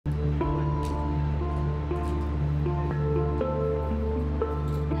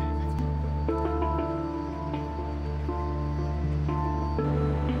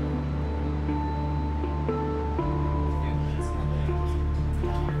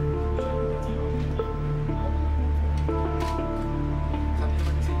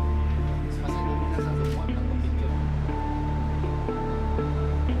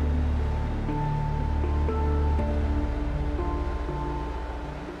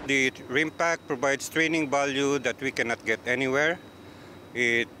the RIMPAC provides training value that we cannot get anywhere.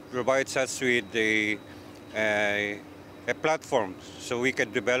 It provides us with a platform so we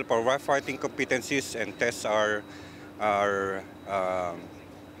can develop our warfighting competencies and test our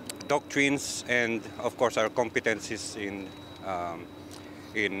doctrines and, of course, our competencies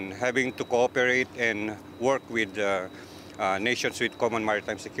in having to cooperate and work with nations with common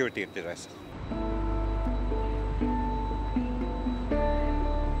maritime security interests.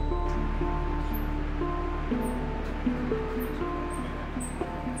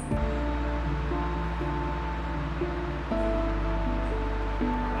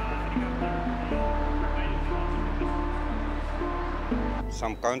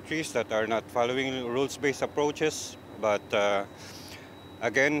 Some countries that are not following rules-based approaches, but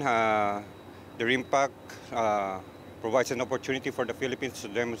again, the RIMPAC provides an opportunity for the Philippines to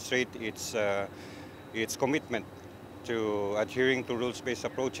demonstrate its commitment to adhering to rules-based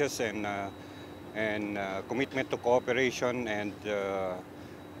approaches and commitment to cooperation and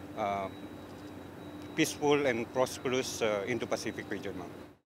peaceful and prosperous Indo-Pacific region.